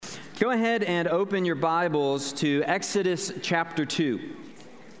Go ahead and open your Bibles to Exodus chapter 2.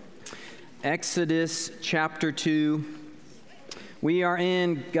 Exodus chapter 2. We are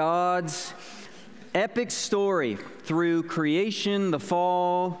in God's epic story through creation, the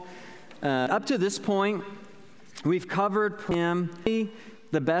fall. Up to this point, we've covered him.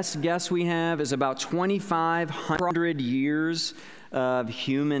 The best guess we have is about 2,500 years of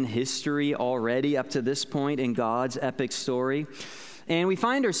human history already up to this point in God's epic story. And we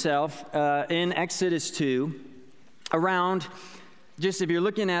find ourselves in Exodus 2 around, just if you're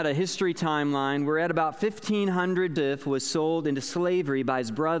looking at a history timeline, we're at about 1,500. Joseph was sold into slavery by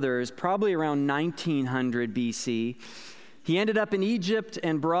his brothers, probably around 1900 BC. He ended up in Egypt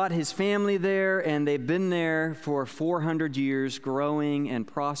and brought his family there, and they've been there for 400 years, growing and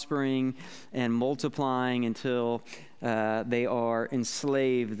prospering and multiplying until they are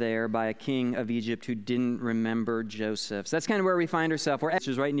enslaved there by a king of Egypt who didn't remember Joseph. So that's kind of where we find ourselves. We're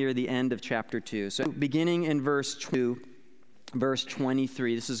actually right near the end of chapter 2. So beginning in verse 2, verse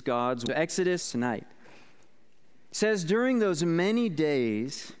 23, this is God's Exodus tonight. It says, "During those many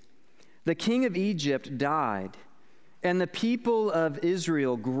days, the king of Egypt died, and the people of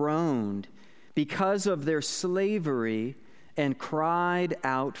Israel groaned because of their slavery and cried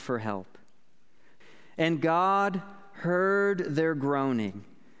out for help. And God heard their groaning,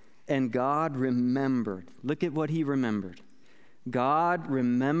 and God remembered." Look at what he remembered. God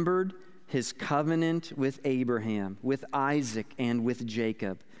remembered his covenant with Abraham, with Isaac, and with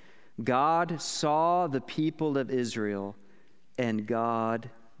Jacob. God saw the people of Israel, and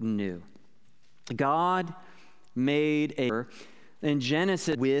God knew. God made in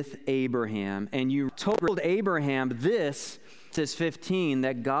Genesis with Abraham, and you told Abraham this, Genesis 15,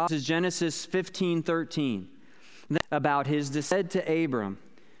 that God, this is Genesis 15:13, about his said to Abram,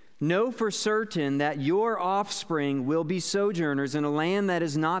 "Know for certain that your offspring will be sojourners in a land that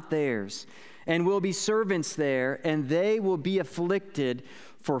is not theirs, and will be servants there, and they will be afflicted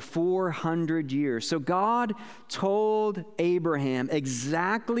for 400 years. So God told Abraham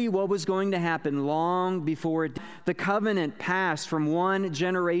exactly what was going to happen long before the covenant passed from one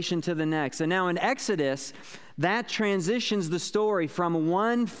generation to the next. And now in Exodus, that transitions the story from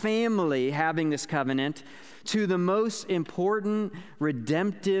one family having this covenant to the most important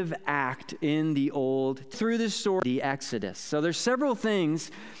redemptive act in the Old, through the story, the Exodus. So there's several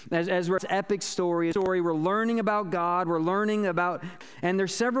things, as we're epic story, we're learning about God, we're learning about, and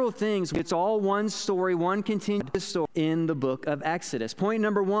there's several things, it's all one story, one continuous story in the book of Exodus. Point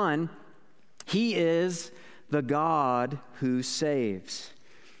number one, he is the God who saves.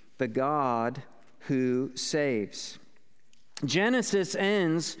 The God who saves. Genesis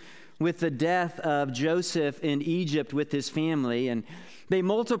ends with the death of Joseph in Egypt with his family, and they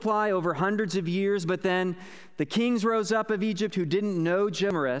multiply over hundreds of years, but then the kings rose up of Egypt who didn't know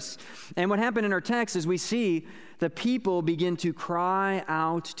Joseph. And what happened in our text is we see the people begin to cry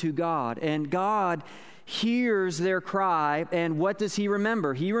out to God, and God hears their cry, and what does he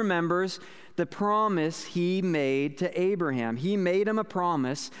remember? He remembers the promise he made to Abraham. He made him a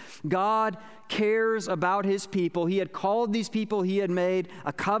promise. God cares about his people. He had called these people. He had made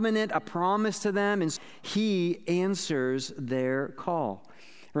a covenant, a promise to them, and he answers their call.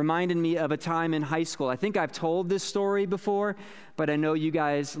 Reminded me of a time in high school. I think I've told this story before, but I know you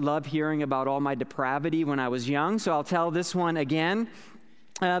guys love hearing about all my depravity when I was young, so I'll tell this one again.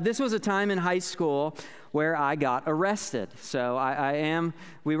 This was a time in high school where I got arrested. So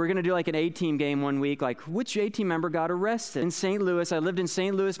we were going to do like an A-team game one week, like which A-team member got arrested? In St. Louis, I lived in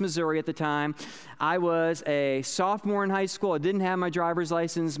St. Louis, Missouri at the time. I was a sophomore in high school. I didn't have my driver's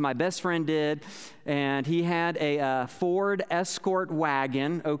license. My best friend did, and he had a Ford Escort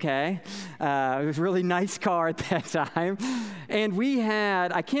wagon, okay? It was a really nice car at that time. And we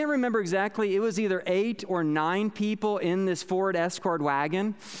had, I can't remember exactly, it was either 8 or 9 people in this Ford Escort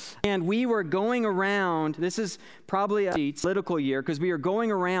wagon. And we were going around, this is probably a political year, because we were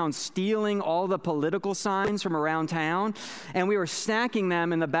going around stealing all the political signs from around town, and we were stacking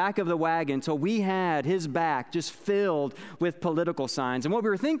them in the back of the wagon until we had his back just filled with political signs. And what we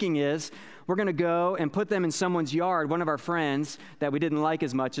were thinking is, we're going to go and put them in someone's yard, one of our friends that we didn't like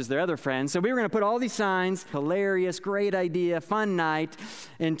as much as their other friends. So we were going to put all these signs, hilarious, great idea, fun night,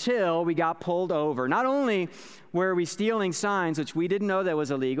 until we got pulled over. Not only were we stealing signs, which we didn't know that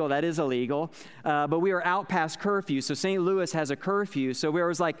was illegal, that is illegal, but we were out past curfew. So St. Louis has a curfew. So there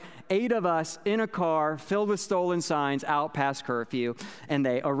was like 8 of us in a car filled with stolen signs out past curfew, and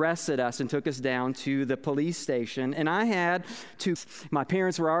they arrested us and took us down to the police station. And I had to, my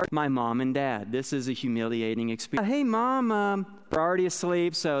parents were already, my mom and dad. This is a humiliating experience. Hey, Mom, we're already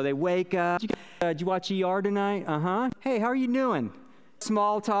asleep, so they wake up. Did you watch ER tonight? Uh-huh. Hey, how are you doing?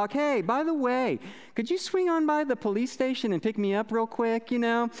 small talk. Hey, by the way, could you swing on by the police station and pick me up real quick?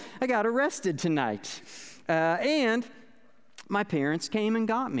 I got arrested tonight. And my parents came and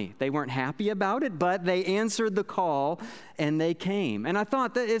got me. They weren't happy about it, but they answered the call and they came. And I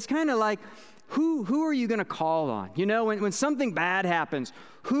thought that it's kind of like, who are you going to call on? When something bad happens,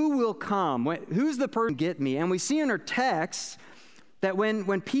 who will come? Who's the person to get me? And we see in our text that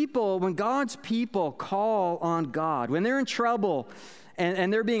when God's people call on God, when they're in trouble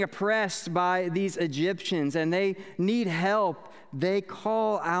and they're being oppressed by these Egyptians and they need help, they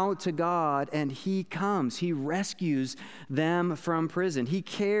call out to God and he comes. He rescues them from prison. He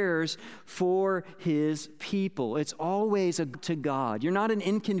cares for his people. It's always to God. You're not an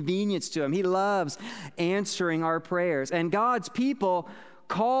inconvenience to him. He loves answering our prayers. And God's people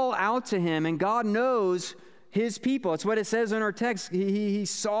call out to him, and God knows his people. It's what it says in our text. He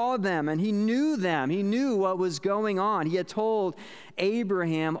saw them and he knew them. He knew what was going on. He had told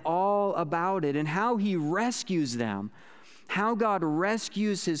Abraham all about it and how he rescues them. How God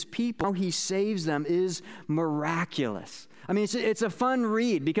rescues his people, how he saves them is miraculous. I mean, it's a fun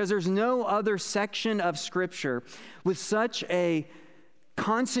read because there's no other section of Scripture with such a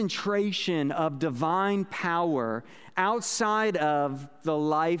concentration of divine power outside of the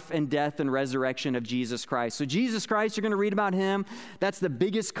life and death and resurrection of Jesus Christ. So Jesus Christ, you're going to read about him. That's the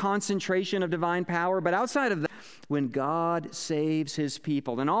biggest concentration of divine power. But outside of that, when God saves his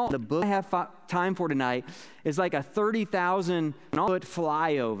people, and all the book I have time for tonight is like a 30,000-foot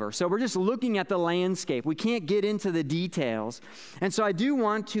flyover. So we're just looking at the landscape. We can't get into the details. And so I do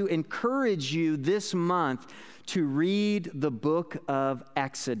want to encourage you this month to read the book of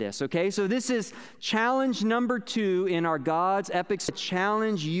Exodus, okay? So this is challenge number 2 in our God's Epic.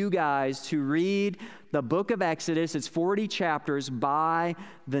 Challenge you guys to read the book of Exodus. It's 40 chapters by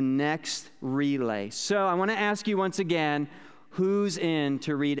the next relay. So I want to ask you once again, who's in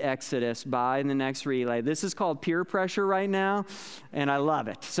to read Exodus by the next relay? This is called peer pressure right now, and I love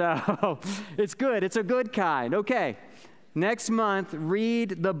it. So it's good. It's a good kind. Okay, next month,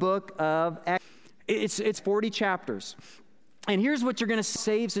 read the book of Exodus. It's 40 chapters. And here's what you're going to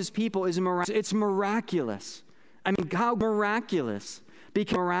saves his people is it's miraculous. I mean, how miraculous?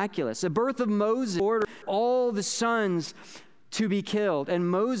 Because miraculous. The birth of Moses ordered all the sons to be killed, and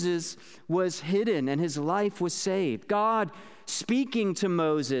Moses was hidden and his life was saved. God speaking to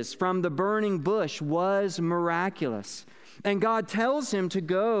Moses from the burning bush was miraculous. And God tells him to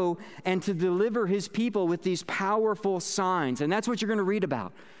go and to deliver his people with these powerful signs. And that's what you're going to read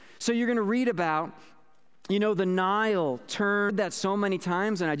about. So you're going to read about, the Nile turned that so many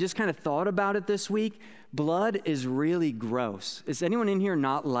times, and I just kind of thought about it this week. Blood is really gross. Is anyone in here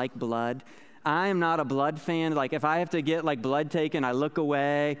not like blood? I am not a blood fan. Like, if I have to get, blood taken, I look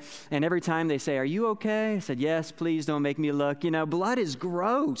away. And every time they say, "Are you okay?" I said, "Yes, please don't make me look." Blood is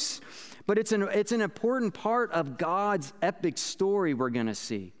gross. But it's an important part of God's epic story we're going to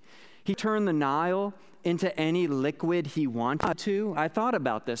see. He turned the Nile into any liquid he wanted to. I thought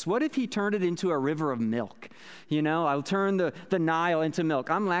about this. What if he turned it into a river of milk? I'll turn the Nile into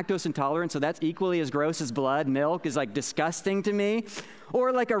milk. I'm lactose intolerant, so that's equally as gross as blood. Milk is disgusting to me.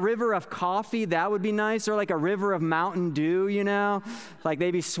 Or like a river of coffee, that would be nice. Or like a river of Mountain Dew, like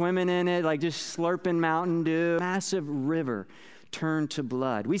they'd be swimming in it, just slurping Mountain Dew. Massive river turned to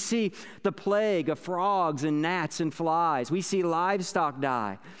blood. We see the plague of frogs and gnats and flies. We see livestock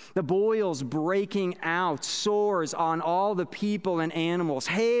die. The boils breaking out, sores on all the people and animals.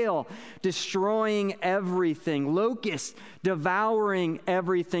 Hail destroying everything. Locusts devouring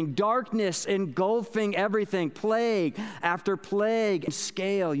everything. Darkness engulfing everything. Plague after plague.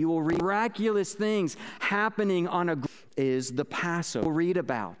 Scale. You will read miraculous things happening on is the Passover. We'll read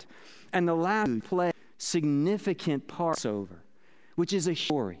about. And the last plague, significant Passover, which is a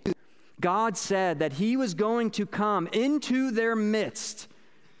story. God said that he was going to come into their midst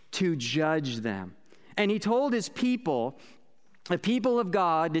to judge them. And he told his people, the people of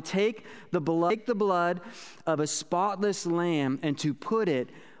God, to take the blood of a spotless lamb and to put it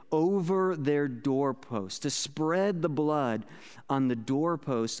over their doorposts, to spread the blood on the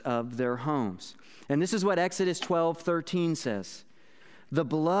doorposts of their homes. And this is what Exodus 12:13 says. The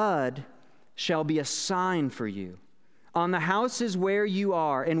blood shall be a sign for you on the houses where you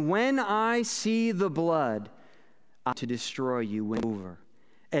are, and when I see the blood, I to destroy you over,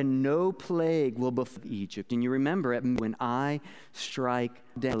 and no plague will befall Egypt. And you remember when I strike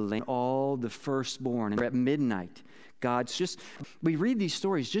down all the firstborn, and at midnight, we read these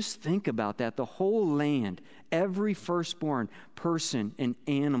stories, just think about that. The whole land, every firstborn person and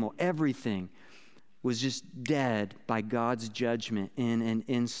animal, everything was just dead by God's judgment in an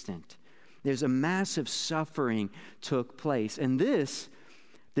instant. There's a massive suffering took place. And this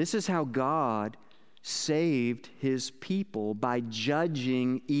is how God saved his people, by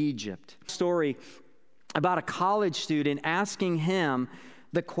judging Egypt. Story about a college student asking him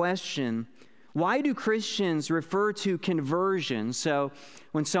the question, why do Christians refer to conversion? So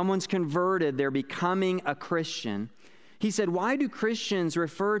when someone's converted, they're becoming a Christian. He said, why do Christians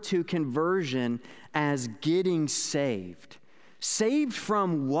refer to conversion as getting saved? Saved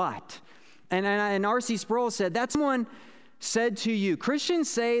from what? And R.C. Sproul said, that someone said to you, Christians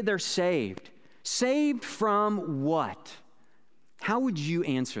say they're saved. Saved from what? How would you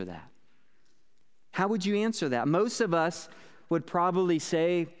answer that? How would you answer that? Most of us would probably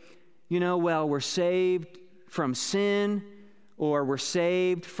say, well, we're saved from sin, or we're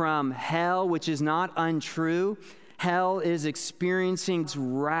saved from hell, which is not untrue. Hell is experiencing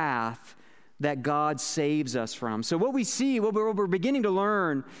wrath that God saves us from. So what we're beginning to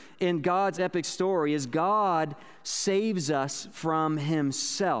learn in God's epic story is God saves us from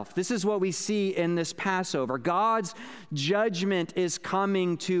himself. This is what we see in this Passover. God's judgment is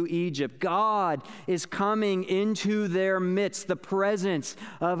coming to Egypt. God is coming into their midst. The presence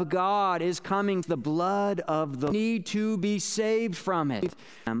of God is coming. The blood of the need to be saved from it.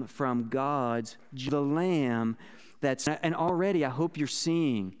 From God's, the Lamb that's, and already I hope you're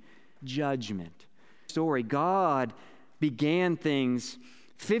seeing judgment story. God began things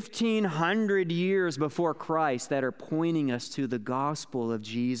 1,500 years before Christ that are pointing us to the gospel of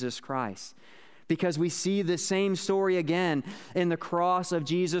Jesus Christ. Because we see the same story again in the cross of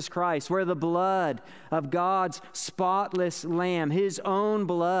Jesus Christ, where the blood of God's spotless Lamb, his own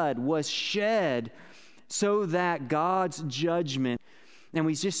blood, was shed so that God's judgment, and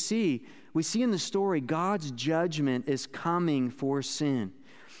we see in the story, God's judgment is coming for sin.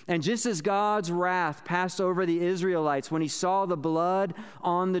 And just as God's wrath passed over the Israelites when he saw the blood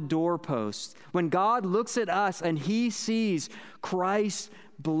on the doorpost, when God looks at us and he sees Christ's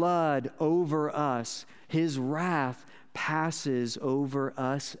blood over us, his wrath passes over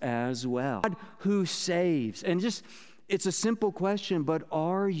us as well. God who saves. And it's a simple question, but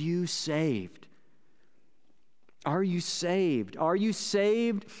are you saved? Are you saved? Are you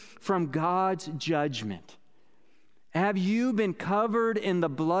saved from God's judgment? Have you been covered in the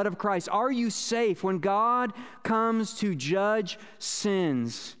blood of Christ? Are you safe when God comes to judge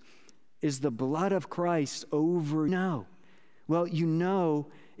sins? Is the blood of Christ over? No. Well,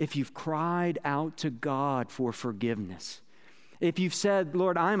 if you've cried out to God for forgiveness. If you've said,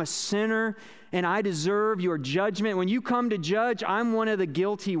 Lord, I'm a sinner and I deserve your judgment. When you come to judge, I'm one of the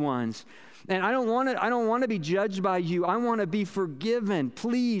guilty ones. And I don't want to be judged by you. I want to be forgiven.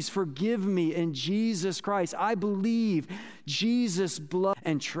 Please forgive me in Jesus Christ. I believe Jesus' blood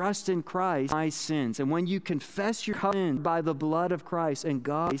and trust in Christ, my sins. And when you confess your sin by the blood of Christ and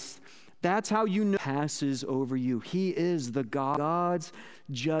God's, that's how you know passes over you. He is the God's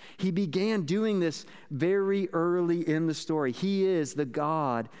judge. He began doing this very early in the story. He is the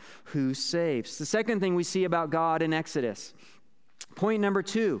God who saves. The second thing we see about God in Exodus, point number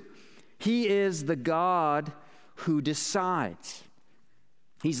 2, he is the God who decides.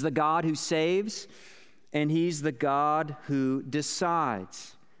 He's the God who saves, and he's the God who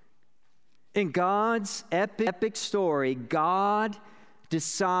decides. In God's epic story, God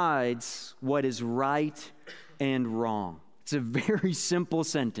decides what is right and wrong. It's a very simple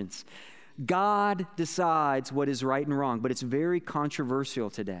sentence. God decides what is right and wrong, but it's very controversial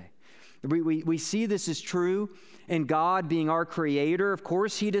today. We see this is true in God being our creator. Of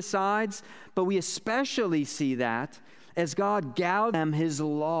course, he decides, but we especially see that as God gathers them his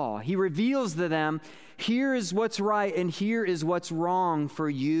law. He reveals to them, here is what's right and here is what's wrong for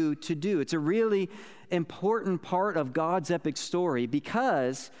you to do. It's a really important part of God's epic story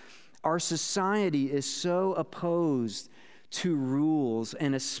because our society is so opposed to rules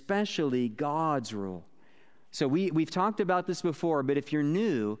and especially God's rule. So we've talked about this before, but if you're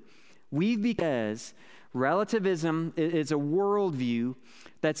new, because relativism is a worldview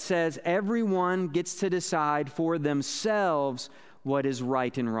that says everyone gets to decide for themselves what is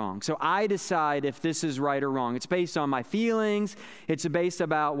right and wrong. So I decide if this is right or wrong. It's based on my feelings. It's based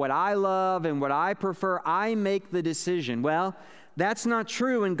about what I love and what I prefer. I make the decision. Well, that's not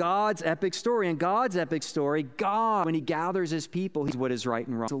true in God's epic story. In God's epic story, God, when he gathers his people, he's what is right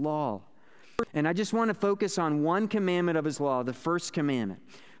and wrong. It's the law. And I just want to focus on one commandment of his law, the first commandment.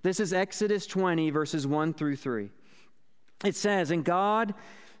 This is Exodus 20, verses 1 through 3. It says, and God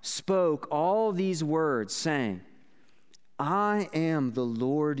spoke all these words, saying, I am the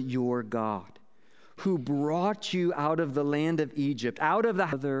Lord your God, who brought you out of the land of Egypt, out of the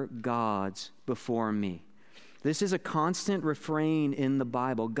other gods before me. This is a constant refrain in the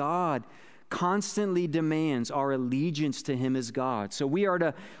Bible. God constantly demands our allegiance to him as God. So we're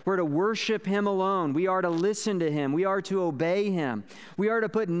to worship him alone. We are to listen to him. We are to obey him. We are to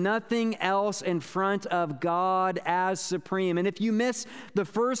put nothing else in front of God as supreme. And if you miss the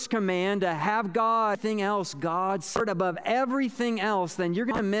first command to have God, everything else, God above everything else, then you're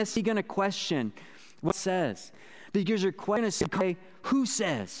going to question what it says. Because you're going to say, who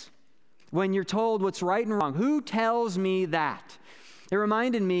says? When you're told what's right and wrong, who tells me that? It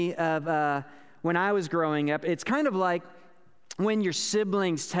reminded me of when I was growing up. It's kind of like when your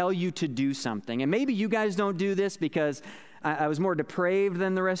siblings tell you to do something. And maybe you guys don't do this because I was more depraved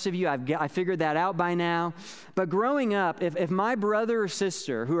than the rest of you. I figured that out by now. But growing up, if my brother or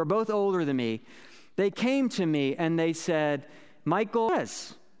sister, who are both older than me, they came to me and they said, Michael,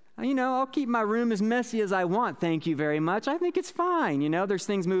 yes, I'll keep my room as messy as I want. Thank you very much. I think it's fine. There's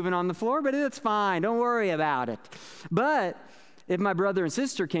things moving on the floor, but it's fine. Don't worry about it. But if my brother and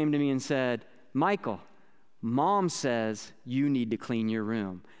sister came to me and said, Michael, Mom says you need to clean your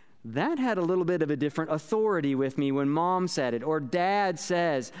room. That had a little bit of a different authority with me when Mom said it. Or Dad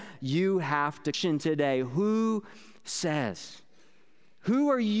says, you have to today. Who says? Who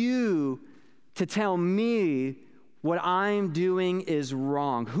are you to tell me what I'm doing is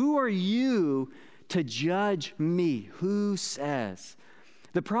wrong? Who are you to judge me? Who says?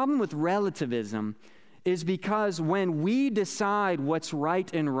 The problem with relativism is because when we decide what's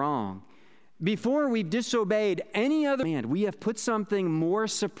right and wrong, before we've disobeyed any other command, we have put something more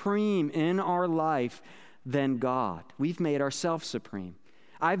supreme in our life than God. We've made ourselves supreme.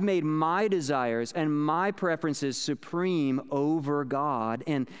 I've made my desires and my preferences supreme over God.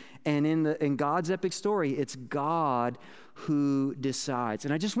 And in God's epic story, it's God who decides.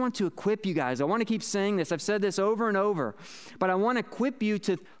 And I just want to equip you guys. I want to keep saying this. I've said this over and over. But I want to equip you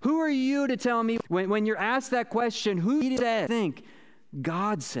to, who are you to tell me, when you're asked that question, who said? Think,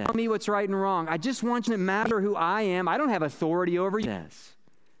 God said. Tell me what's right and wrong. I just want you to matter who I am. I don't have authority over you.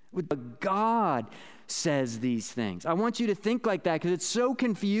 But God says these things. I want you to think like that because it's so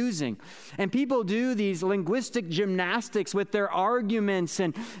confusing. And people do these linguistic gymnastics with their arguments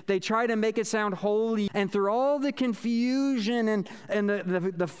and they try to make it sound holy. And through all the confusion and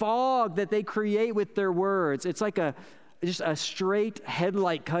the fog that they create with their words, it's like just a straight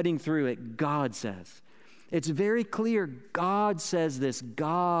headlight cutting through it. God says. It's very clear. God says this.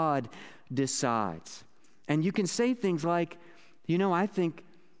 God decides. And you can say things like,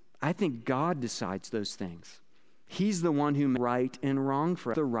 I think God decides those things. He's the one who made right and wrong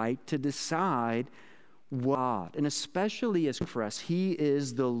for us, the right to decide what. And especially as for us, He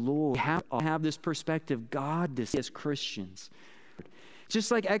is the Lord. We have this perspective. God decides as Christians. Just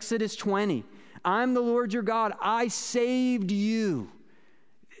like Exodus 20. I'm the Lord your God. I saved you.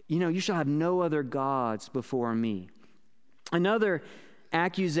 You shall have no other gods before me. Another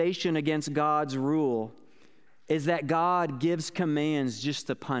accusation against God's rule is that God gives commands just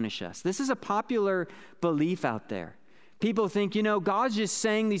to punish us. This is a popular belief out there. People think, God's just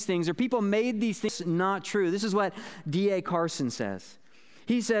saying these things, or people made these things. Not true. This is what D.A. Carson says.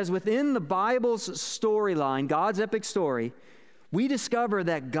 He says, within the Bible's storyline, God's epic story, we discover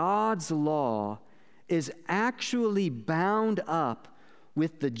that God's law is actually bound up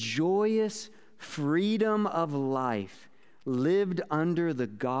with the joyous freedom of life lived under the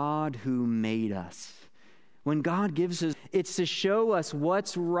God who made us. When God gives us, it's to show us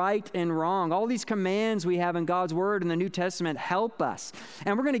what's right and wrong. All these commands we have in God's Word in the New Testament help us.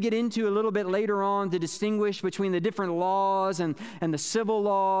 And we're going to get into a little bit later on to distinguish between the different laws and the civil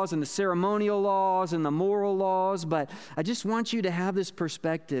laws and the ceremonial laws and the moral laws. But I just want you to have this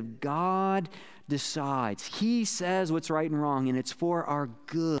perspective. God decides. He says what's right and wrong, and it's for our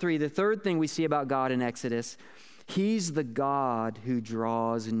good. The third thing we see about God in Exodus, He's the God who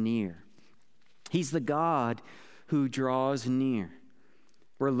draws near. He's the God who draws near.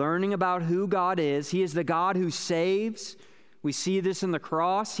 We're learning about who God is. He is the God who saves. We see this in the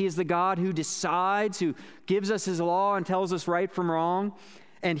cross. He is the God who decides, who gives us His law and tells us right from wrong.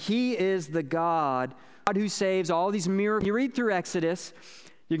 And He is the God who saves. All these miracles. You read through Exodus,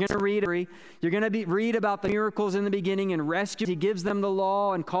 you're going to read about the miracles in the beginning and rescue. He gives them the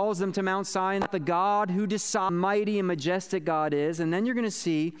law and calls them to Mount Sinai. The God who decides, mighty and majestic God is. And then you're going to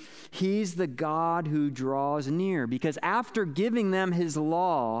see He's the God who draws near. Because after giving them His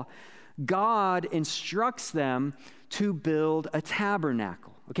law, God instructs them to build a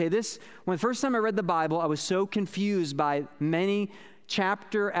tabernacle. Okay, when the first time I read the Bible, I was so confused by many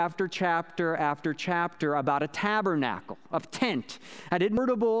chapter after chapter after chapter about a tabernacle, a tent, a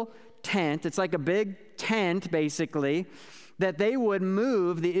portable tent. It's like a big tent, basically, that they would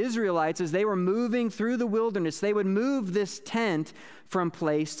move, the Israelites, as they were moving through the wilderness, they would move this tent from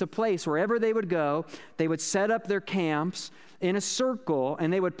place to place. Wherever they would go, they would set up their camps in a circle,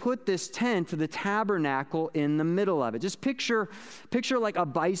 and they would put this tent, the tabernacle, in the middle of it. Just picture like a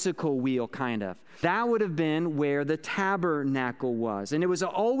bicycle wheel, kind of. That would have been where the tabernacle was. And it was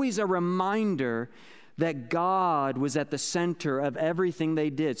always a reminder that God was at the center of everything they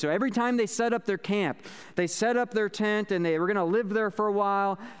did. So every time they set up their camp, they set up their tent, and they were going to live there for a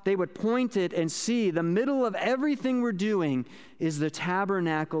while, they would point it and see the middle of everything we're doing is the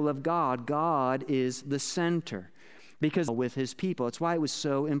tabernacle of God. God is the center. Because with his people. It's why it was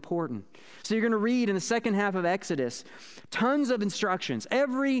so important. So you're going to read in the second half of Exodus tons of instructions.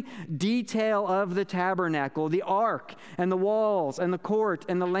 Every detail of the tabernacle, the ark and the walls and the court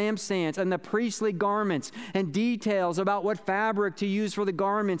and the lampstands and the priestly garments, and details about what fabric to use for the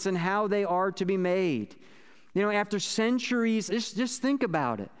garments and how they are to be made. You know, after centuries, just think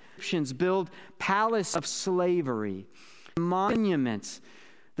about it. Egyptians build palaces of slavery, monuments,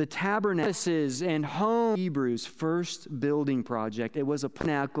 the tabernacles and home. Hebrews' first building project, it was a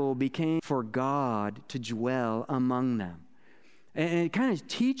tabernacle, became for God to dwell among them. And it kind of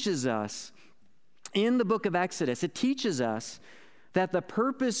teaches us, in the book of Exodus, it teaches us that the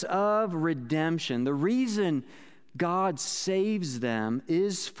purpose of redemption, the reason God saves them,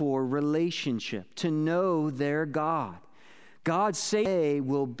 is for relationship, to know their God. God saves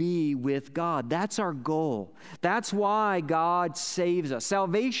will be with God. That's our goal. That's why God saves us.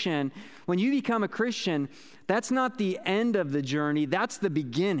 Salvation, when you become a Christian, that's not the end of the journey. That's the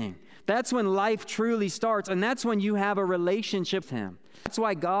beginning. That's when life truly starts, and that's when you have a relationship with him. That's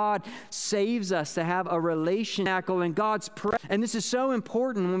why God saves us, to have a relationship in God's presence. And this is so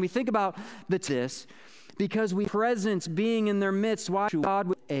important when we think about this, because presence being in their midst. Why God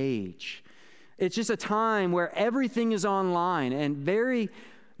with age? It's just a time where everything is online, and very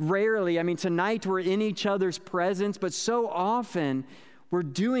rarely, tonight we're in each other's presence, but so often we're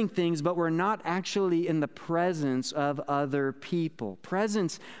doing things, but we're not actually in the presence of other people.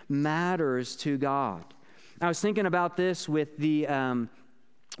 Presence matters to God. I was thinking about this with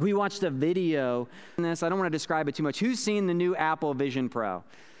we watched a video on this. I don't want to describe it too much. Who's seen the new Apple Vision Pro?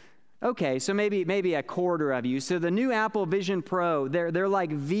 Okay, so maybe a quarter of you. So the new Apple Vision Pro, they're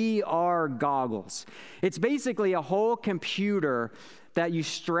like VR goggles. It's basically a whole computer that you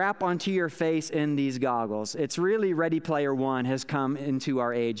strap onto your face in these goggles. It's really Ready Player One has come into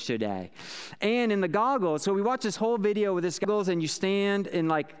our age today. And in the goggles, so we watched this whole video with this goggles, and you stand in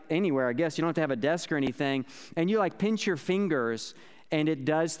like anywhere, I guess. You don't have to have a desk or anything. And you like pinch your fingers, and it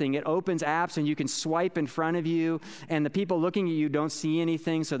does things. It opens apps, and you can swipe in front of you, and the people looking at you don't see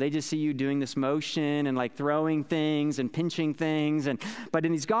anything, so they just see you doing this motion and like throwing things and pinching things. But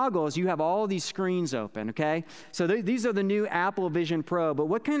in these goggles, you have all these screens open, okay? So these are the new Apple Vision Pro. But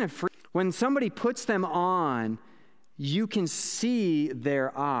what kind of when somebody puts them on, you can see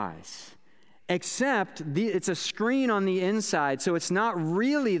their eyes. Except it's a screen on the inside, so it's not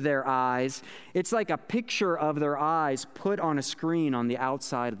really their eyes. It's like a picture of their eyes put on a screen on the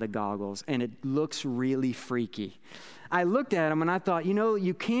outside of the goggles, and it looks really freaky. I looked at them and I thought,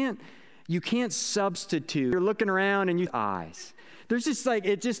 you can't substitute. You're looking around and eyes. There's just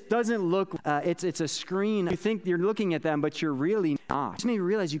it just doesn't look. It's a screen. You think you're looking at them, but you're really not. It just made me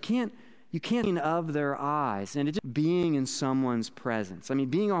realize you can't of their eyes, and it's just being in someone's presence.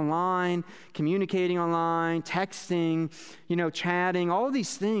 Being online, communicating online, texting, chatting, all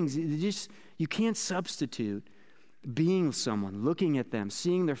these things, you can't substitute being with someone, looking at them,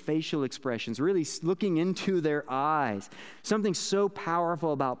 seeing their facial expressions, really looking into their eyes. Something so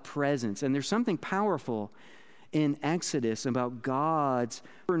powerful about presence, and there's something powerful in Exodus about God's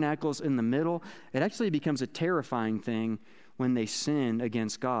tabernacles in the middle. It actually becomes a terrifying thing when they sin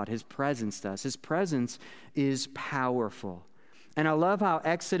against God. His presence does. His presence is powerful. And I love how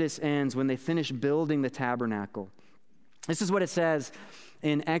Exodus ends when they finish building the tabernacle. This is what it says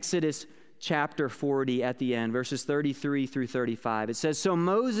in Exodus chapter 40 at the end, verses 33 through 35. It says, "So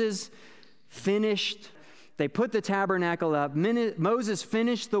Moses finished, they put the tabernacle up. Moses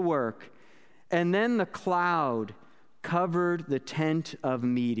finished the work, and then the cloud covered the tent of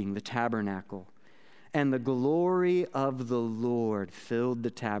meeting, the tabernacle. And the glory of the Lord filled the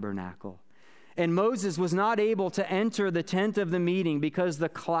tabernacle. And Moses was not able to enter the tent of the meeting because the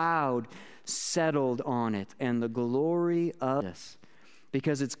cloud settled on it. And the glory of this,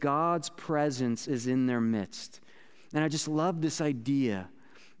 because it's God's presence is in their midst." And I just love this idea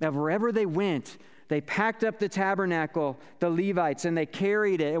that wherever they went, They packed up the tabernacle, the Levites, and they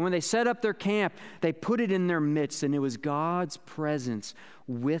carried it. And when they set up their camp, they put it in their midst, and it was God's presence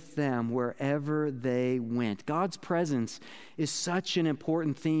with them wherever they went. God's presence is such an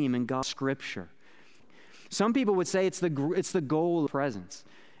important theme in God's scripture. Some people would say it's the goal of presence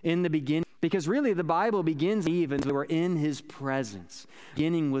in the beginning, because really the Bible begins even they were in his presence.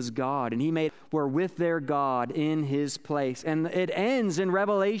 Beginning was God, and were with their God in his place. And it ends in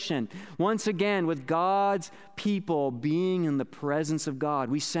Revelation, once again, with God's people being in the presence of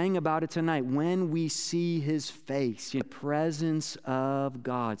God. We sang about it tonight, when we see his face, the presence of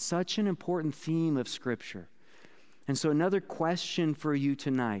God. Such an important theme of Scripture. And so another question for you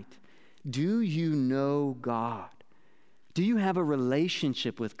tonight: do you know God? Do you have a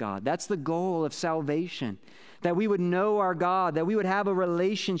relationship with God? That's the goal of salvation, that we would know our God, that we would have a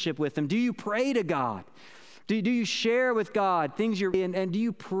relationship with him. Do you pray to God? Do you share with God things and do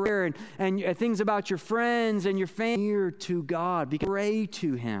you pray and things about your friends and your family near to God? Because pray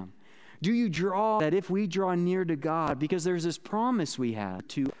to him. Do you draw that if we draw near to God, because there's this promise we have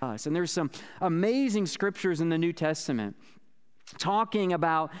to us. And there's some amazing scriptures in the New Testament talking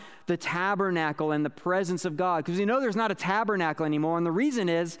about the tabernacle and the presence of God. Because there's not a tabernacle anymore. And the reason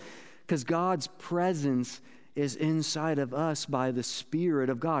is because God's presence is inside of us by the Spirit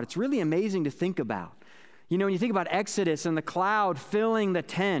of God. It's really amazing to think about. When you think about Exodus and the cloud filling the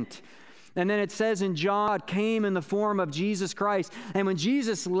tent, and then it says in John, God came in the form of Jesus Christ. And when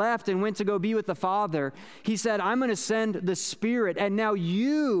Jesus left and went to go be with the Father, he said, I'm going to send the Spirit. And now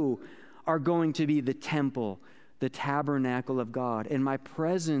you are going to be the temple, the tabernacle of God, and my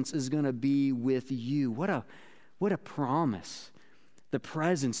presence is going to be with you. What a promise. The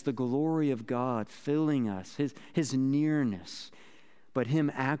presence, the glory of God filling us, his nearness, but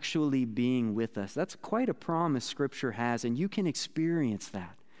him actually being with us. That's quite a promise Scripture has, and you can experience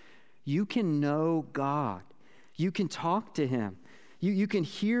that. You can know God. You can talk to him. You can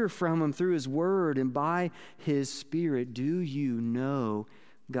hear from him through his word and by his Spirit. Do you know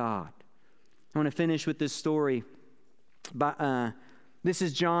God? I want to finish with this story. This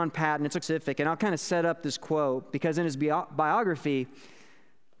is John Patton. It's specific, and I'll kind of set up this quote because in his biography,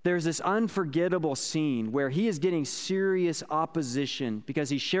 there's this unforgettable scene where he is getting serious opposition because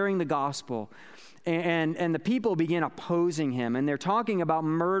he's sharing the gospel, and the people begin opposing him, and they're talking about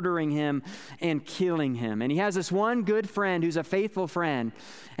murdering him and killing him. And he has this one good friend who's a faithful friend,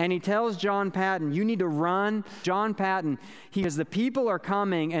 and he tells John Patton, you need to run. John Patton, because the people are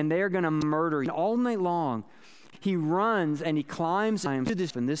coming and they're going to murder you. All night long, he runs and he climbs to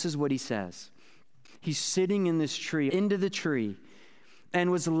this, and this is what he says. He's sitting in this tree, into the tree, and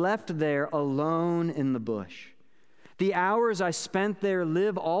was left there alone in the bush. The hours I spent there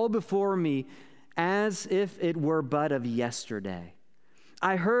live all before me as if it were but of yesterday.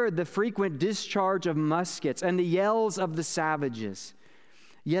 I heard the frequent discharge of muskets and the yells of the savages.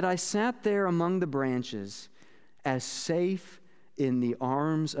 Yet I sat there among the branches, as safe in the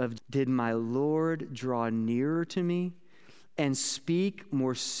arms of... Did my Lord draw nearer to me and speak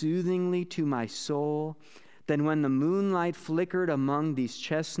more soothingly to my soul than when the moonlight flickered among these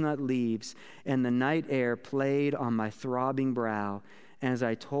chestnut leaves and the night air played on my throbbing brow as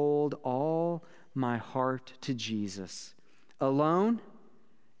I told all my heart to Jesus? Alone,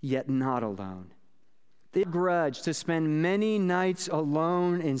 yet not alone. They grudge to spend many nights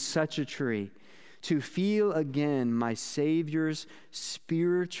alone in such a tree, to feel again my Savior's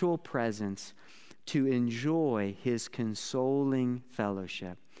spiritual presence, to enjoy his consoling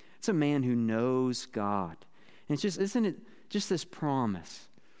fellowship. It's a man who knows God. And it's just, isn't it just this promise?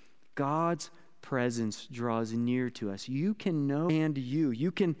 God's presence draws near to us. You can know, and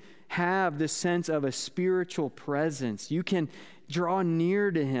you can have the sense of a spiritual presence. You can draw near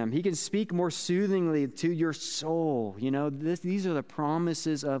to him. He can speak more soothingly to your soul. These are the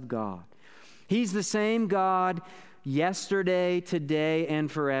promises of God. He's the same God yesterday, today,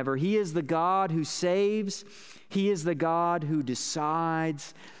 and forever. He is the God who saves. He is the God who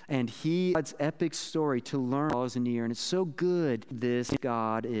decides. And God's epic story to learn draws near. And it's so good this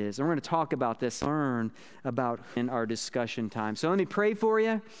God is. And we're going to talk about this, learn about in our discussion time. So let me pray for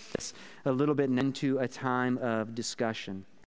you. A little bit into a time of discussion.